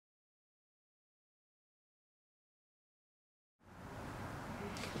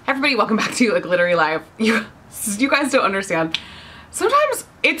Everybody, welcome back to Aglitterylife. You guys don't understand. Sometimes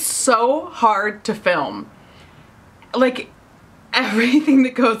it's so hard to film. Like, everything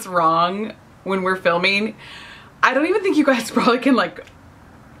that goes wrong when we're filming, I don't even think you guys probably can like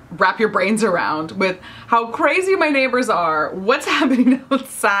wrap your brains around with how crazy my neighbors are, what's happening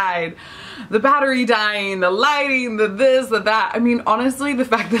outside, the battery dying, the lighting, the this, the that. I mean, honestly, the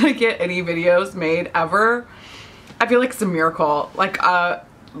fact that I get any videos made ever, I feel like it's a miracle, like a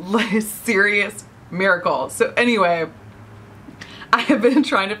serious miracle. So anyway, I have been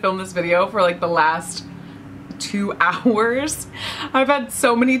trying to film this video for like the last 2 hours. I've had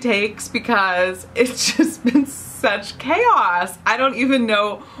so many takes because it's just been such chaos. I don't even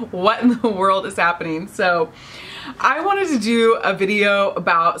know what in the world is happening. So I wanted to do a video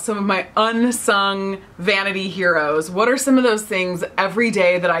about some of my unsung vanity heroes. What are some of those things every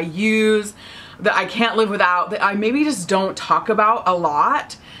day that I use, that I can't live without, that I maybe just don't talk about a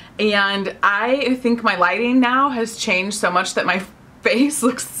lot? And I think my lighting now has changed so much that my face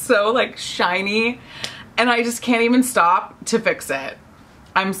looks so like shiny, and I just can't even stop to fix it.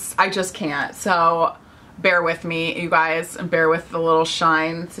 I just can't. So bear with me, you guys, and bear with the little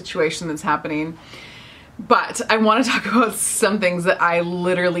shine situation that's happening. But I want to talk about some things that I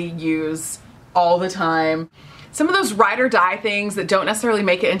literally use all the time. Some of those ride or die things that don't necessarily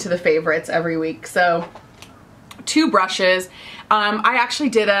make it into the favorites every week. So 2 brushes. I actually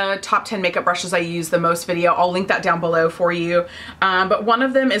did a top 10 makeup brushes I use the most video. I'll link that down below for you. But one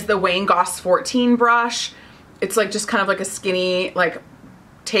of them is the Wayne Goss 14 brush. It's like just kind of like a skinny, like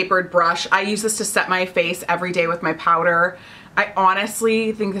tapered brush. I use this to set my face every day with my powder. I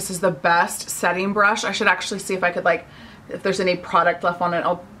honestly think this is the best setting brush. I should actually see if I could like, if there's any product left on it,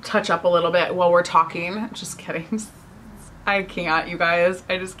 I'll touch up a little bit while we're talking. Just kidding. I can't, you guys.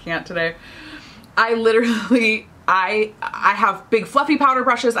 I just can't today. I literally, I have big fluffy powder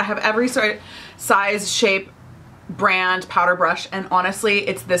brushes. I have every size, shape, brand powder brush, and honestly,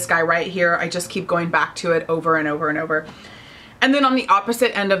 it's this guy right here. I just keep going back to it over and over and over. And then on the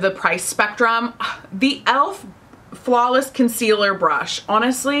opposite end of the price spectrum, the e.l.f. Flawless Concealer Brush.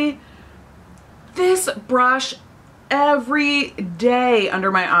 Honestly, this brush every day under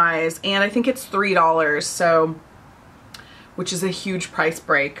my eyes, and I think it's $3, so, which is a huge price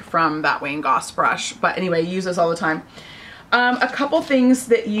break from that Wayne Goss brush. But anyway, use this all the time. A couple things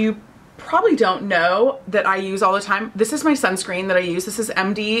that you probably don't know that I use all the time. This is my sunscreen that I use. This is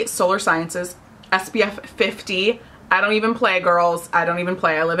MD Solar Sciences SPF 50. I don't even play, girls. I don't even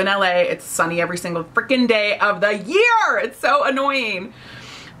play. I live in LA. It's sunny every single freaking day of the year. It's so annoying.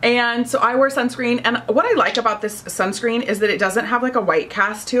 And so I wear sunscreen, and what I like about this sunscreen is that it doesn't have like a white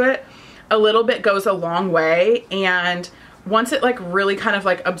cast to it. A little bit goes a long way, and once it like really kind of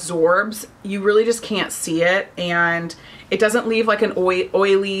like absorbs, you really just can't see it, and it doesn't leave like an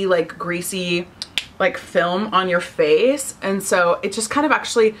oily, like greasy like film on your face. And so it just kind of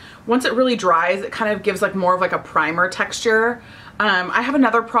actually, once it really dries, it kind of gives like more of like a primer texture. I have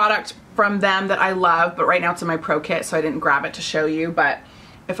another product from them that I love, but right now it's in my pro kit, so I didn't grab it to show you. But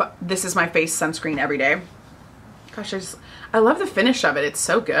this is my face sunscreen every day. Gosh, I love the finish of it. It's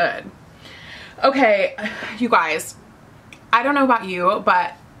so good. Okay, you guys, I don't know about you,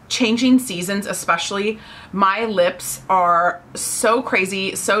 but changing seasons especially, my lips are so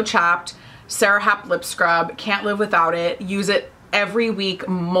crazy, so chapped. Sarah Happ lip scrub, can't live without it. Use it every week,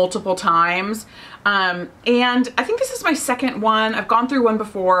 multiple times. And I think this is my second one. I've gone through one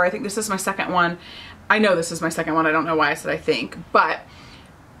before. I think this is my second one. I know this is my second one. I don't know why I said I think, but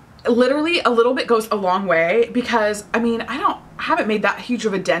literally a little bit goes a long way, because I mean, I haven't made that huge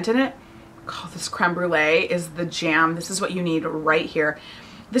of a dent in it. Oh, this creme brulee is the jam. This is what you need right here.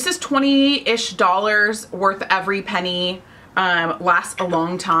 This is $20-ish worth every penny. Lasts a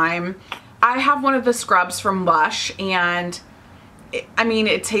long time. I have one of the scrubs from Lush, and I mean,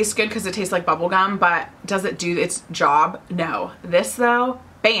 it tastes good because it tastes like bubble gum, but does it do its job? No. This though,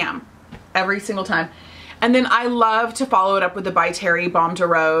 bam, every single time. And then I love to follow it up with the By Terry Balm de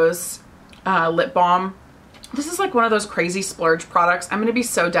Rose lip balm. This is like one of those crazy splurge products. I'm gonna be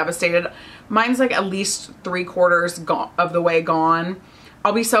so devastated. Mine's like at least 3/4 of the way gone.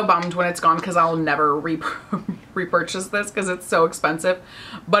 I'll be so bummed when it's gone, because I'll never repurchase this because it's so expensive,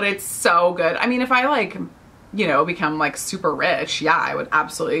 but it's so good. I mean, if I like, you know, become like super rich, yeah, I would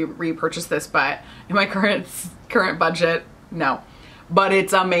absolutely repurchase this, but in my current budget, no. But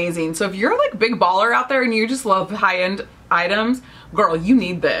it's amazing. So if you're like big baller out there and you just love high-end items, girl, you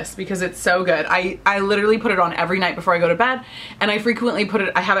need this because it's so good. I literally put it on every night before I go to bed, and I frequently put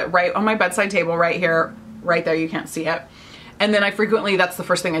it, I have it right on my bedside table right here, right there, you can't see it. And then I frequently, that's the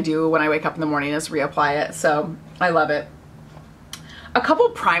first thing I do when I wake up in the morning, is reapply it. So I love it. A couple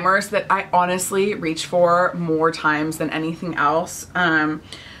primers that I honestly reach for more times than anything else.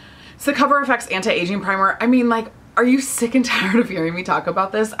 It's the Cover FX Anti-Aging Primer. I mean, like, are you sick and tired of hearing me talk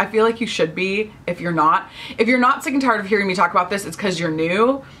about this? I feel like you should be if you're not. If you're not sick and tired of hearing me talk about this, it's because you're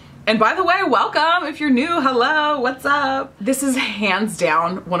new. And by the way, welcome. If you're new, hello, what's up? This is hands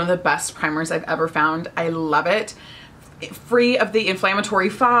down one of the best primers I've ever found. I love it. Free of the inflammatory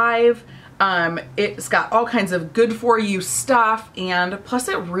 5. It's got all kinds of good for you stuff, and plus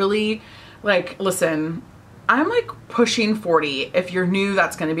it really, like, listen, I'm like pushing 40. If you're new,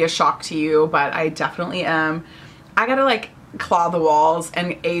 that's going to be a shock to you, but I definitely am. I gotta like claw the walls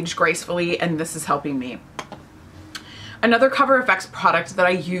and age gracefully, and this is helping me. Another Cover FX product that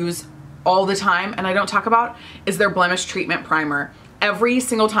I use all the time and I don't talk about is their blemish treatment primer. Every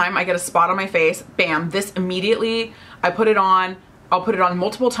single time I get a spot on my face, bam, this immediately, I put it on. I'll put it on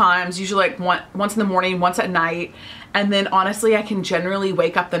multiple times, usually like once in the morning, once at night. And then honestly, I can generally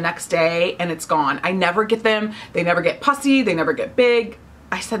wake up the next day and it's gone. I never get them. They never get pussy. They never get big.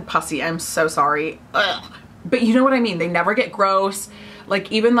 I said pussy. I'm so sorry. Ugh. But you know what I mean? They never get gross.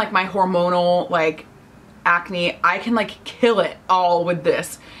 Like even like my hormonal like acne, I can like kill it all with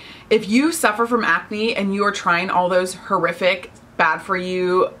this. If you suffer from acne and you are trying all those horrific, bad for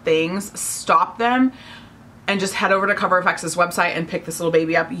you things, stop them. And just head over to Cover FX's website and pick this little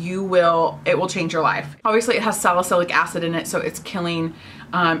baby up. It will change your life. Obviously it has salicylic acid in it, so it's killing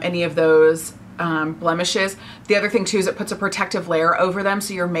any of those blemishes. The other thing too is it puts a protective layer over them,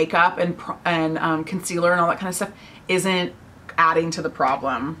 so your makeup and concealer and all that kind of stuff isn't adding to the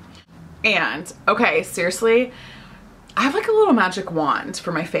problem. And okay, seriously, I have like a little magic wand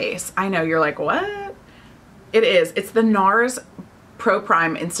for my face. I know you're like, what? It is. It's the NARS Pro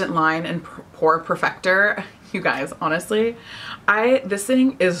Prime Instant Line and Pore Perfector. You guys, honestly, this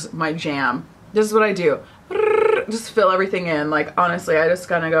thing is my jam. This is what I do. Just fill everything in. Like, honestly, I just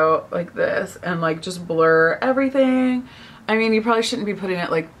gonna go like this and like just blur everything. I mean, you probably shouldn't be putting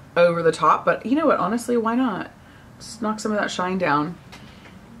it like over the top, but you know what? Honestly, why not? Just knock some of that shine down.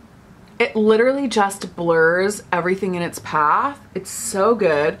 It literally just blurs everything in its path. It's so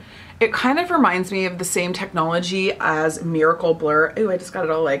good. It kind of reminds me of the same technology as Miracle Blur. Ooh, I just got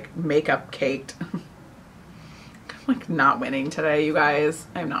it all like makeup caked. I'm like not winning today, you guys.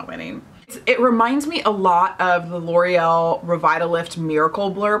 I'm not winning. It reminds me a lot of the L'Oreal Revitalift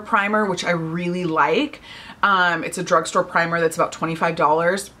Miracle Blur primer, which I really like. It's a drugstore primer that's about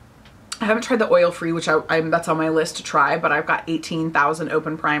 $25. I haven't tried the oil-free, which that's on my list to try, but I've got 18,000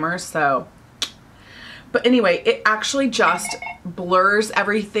 open primers, so. But anyway, it actually just blurs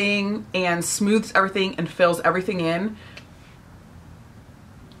everything and smooths everything and fills everything in.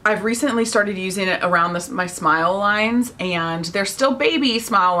 I've recently started using it around my smile lines, and they're still baby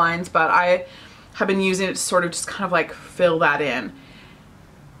smile lines, but I have been using it to sort of just kind of like fill that in.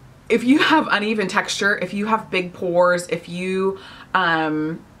 If you have uneven texture, if you have big pores, if you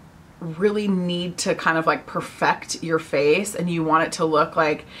really need to kind of like perfect your face and you want it to look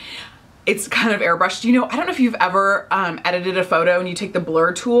like it's kind of airbrushed. You know, I don't know if you've ever edited a photo and you take the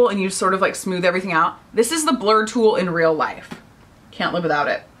blur tool and you sort of like smooth everything out. This is the blur tool in real life. Can't live without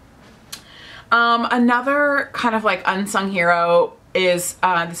it. Another kind of like unsung hero is,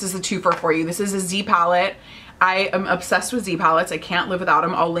 this is a twofer for you. This is a Z palette. I am obsessed with Z palettes. I can't live without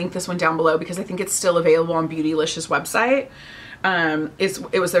them. I'll link this one down below because I think it's still available on Beautylicious website.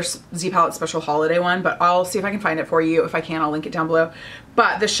 It was their Z palette special holiday one, but I'll see if I can find it for you. If I can, I'll link it down below.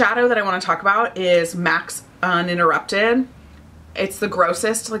 But the shadow that I want to talk about is Max Uninterrupted. It's the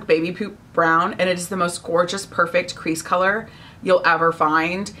grossest like baby poop brown, and it is the most gorgeous, perfect crease color you'll ever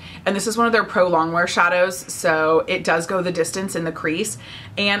find. And this is one of their pro longwear shadows, so it does go the distance in the crease.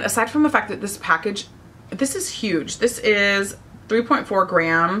 And aside from the fact that this package, this is huge. This is 3.4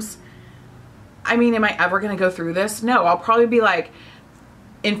 grams. I mean, am I ever gonna go through this? No, I'll probably be like,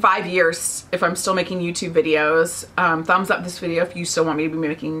 in 5 years, if I'm still making YouTube videos, thumbs up this video if you still want me to be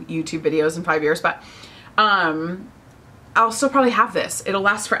making YouTube videos in 5 years, but I'll still probably have this. It'll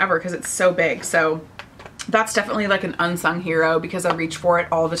last forever because it's so big. So that's definitely like an unsung hero because I reach for it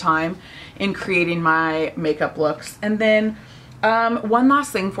all the time in creating my makeup looks. And then one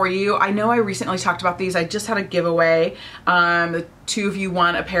last thing for you. I know I recently talked about these. I just had a giveaway. The two of you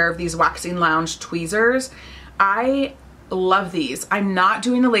won a pair of these Waxing Lounge tweezers. I love these. I'm not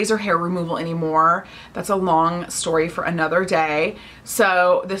doing the laser hair removal anymore. That's a long story for another day.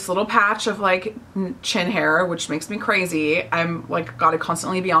 So this little patch of like chin hair, which makes me crazy, I'm like gotta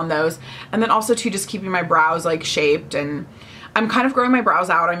constantly be on those. And then also too, just keeping my brows like shaped, and I'm kind of growing my brows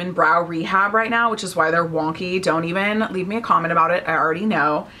out. I'm in brow rehab right now, which is why they're wonky. Don't even leave me a comment about it. I already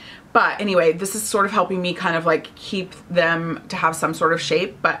know. But anyway, this is sort of helping me kind of like keep them to have some sort of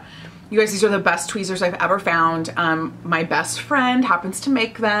shape. But you guys, these are the best tweezers I've ever found. My best friend happens to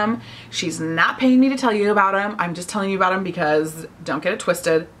make them. She's not paying me to tell you about them. I'm just telling you about them because don't get it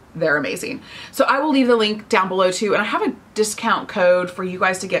twisted. They're amazing. So I will leave the link down below too. And I have a discount code for you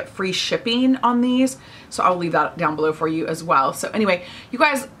guys to get free shipping on these. So I'll leave that down below for you as well. So anyway, you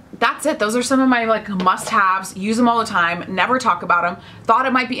guys, that's it. Those are some of my like must-haves. Use them all the time. Never talk about them. Thought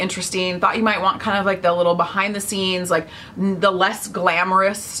it might be interesting. Thought you might want kind of like the little behind the scenes, like the less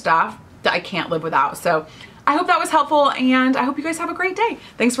glamorous stuff that I can't live without. So I hope that was helpful and I hope you guys have a great day.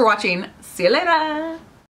 Thanks for watching. See you later.